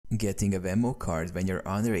Getting a Venmo card when you're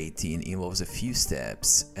under 18 involves a few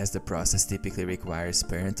steps, as the process typically requires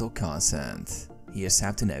parental consent. Here's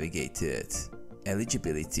how to navigate it.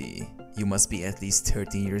 Eligibility. You must be at least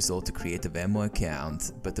 13 years old to create a Venmo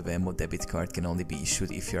account, but the Venmo debit card can only be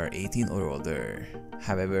issued if you are 18 or older.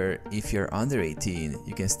 However, if you're under 18,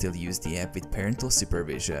 you can still use the app with parental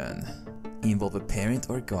supervision. Involve a parent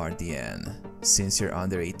or guardian. Since you're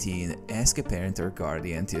under 18, ask a parent or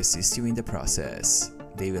guardian to assist you in the process.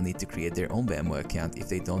 They will need to create their own Venmo account if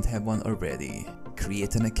they don't have one already.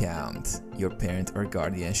 Create an account. Your parent or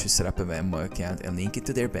guardian should set up a Venmo account and link it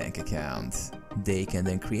to their bank account. They can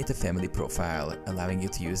then create a family profile, allowing you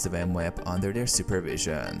to use the Venmo app under their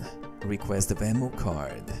supervision. Request the Venmo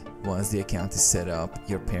card. Once the account is set up,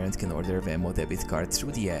 your parent can order a Venmo debit card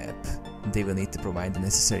through the app. They will need to provide the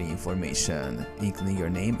necessary information, including your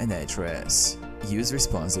name and address. Use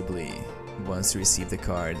responsibly. Once you receive the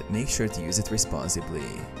card, make sure to use it responsibly.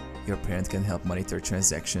 Your parent can help monitor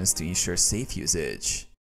transactions to ensure safe usage.